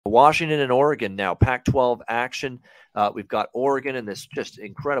Washington and Oregon now, Pac-12 action. We've got Oregon and this just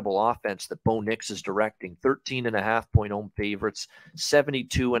incredible offense that Bo Nix is directing. 13.5-point home favorites,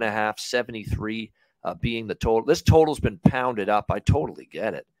 72.5, 73 being the total. This total's been pounded up. I totally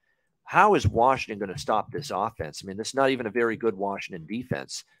get it. How is Washington going to stop this offense? I mean, this is not even a very good Washington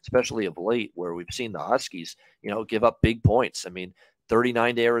defense, especially of late, where we've seen the Huskies, give up big points. I mean,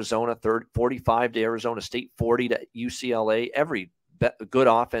 39 to Arizona, 45 to Arizona State, 40 to UCLA. Every good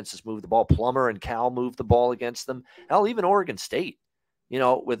offense has moved the ball. Plummer and Cal moved the ball against them. Hell, even Oregon State,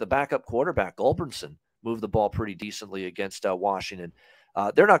 with the backup quarterback, Gulbranson, moved the ball pretty decently against Washington.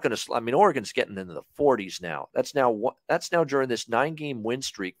 They're not going to. I mean, Oregon's getting into the 40s now. That's now during this 9-game win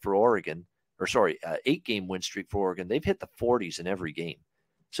streak for Oregon, 8-game win streak for Oregon. They've hit the 40s in every game.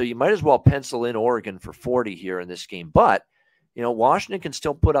 So you might as well pencil in Oregon for 40 here in this game. But Washington can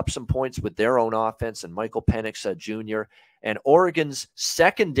still put up some points with their own offense and Michael Penix Jr. And Oregon's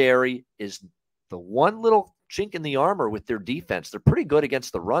secondary is the one little chink in the armor with their defense. They're pretty good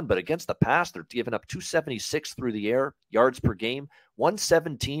against the run, but against the pass, they're giving up 276 through the air, yards per game,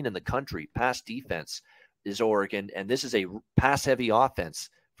 117 in the country. Pass defense is Oregon, and this is a pass-heavy offense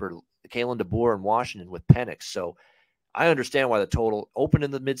for Kalen DeBoer and Washington with Penix. So I understand why the total opened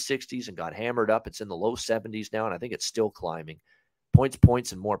in the mid-60s and got hammered up. It's in the low 70s now, and I think it's still climbing.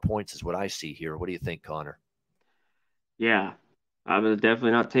 Points, and more points is what I see here. What do you think, Connor? Yeah, I'm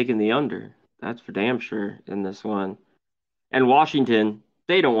definitely not taking the under. That's for damn sure in this one. And Washington,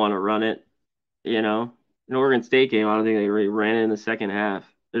 they don't want to run it. An Oregon State game, I don't think they really ran it in the second half.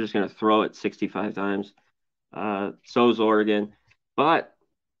 They're just going to throw it 65 times. So's Oregon. But,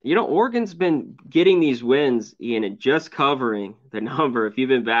 Oregon's been getting these wins, Ian, and just covering the number. If you've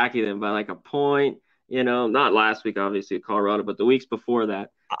been backing them by like a point, not last week, obviously, Colorado, but the weeks before that.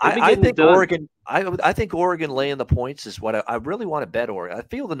 I think Oregon. I think Oregon laying the points is what I really want to bet Oregon. I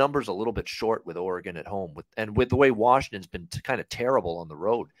feel the number's a little bit short with Oregon at home, with the way Washington's been kind of terrible on the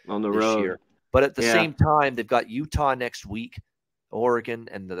road this year. But at the same time, they've got Utah next week, Oregon,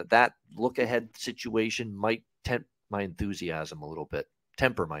 and that look ahead situation might temper my enthusiasm a little bit.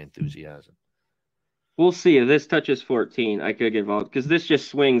 We'll see. If this touches 14, I could get involved because this just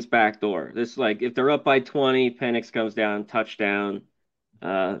swings backdoor. This if they're up by 20, Penix comes down, touchdown.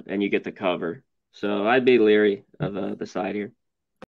 And you get the cover. So I'd be leery of the side here.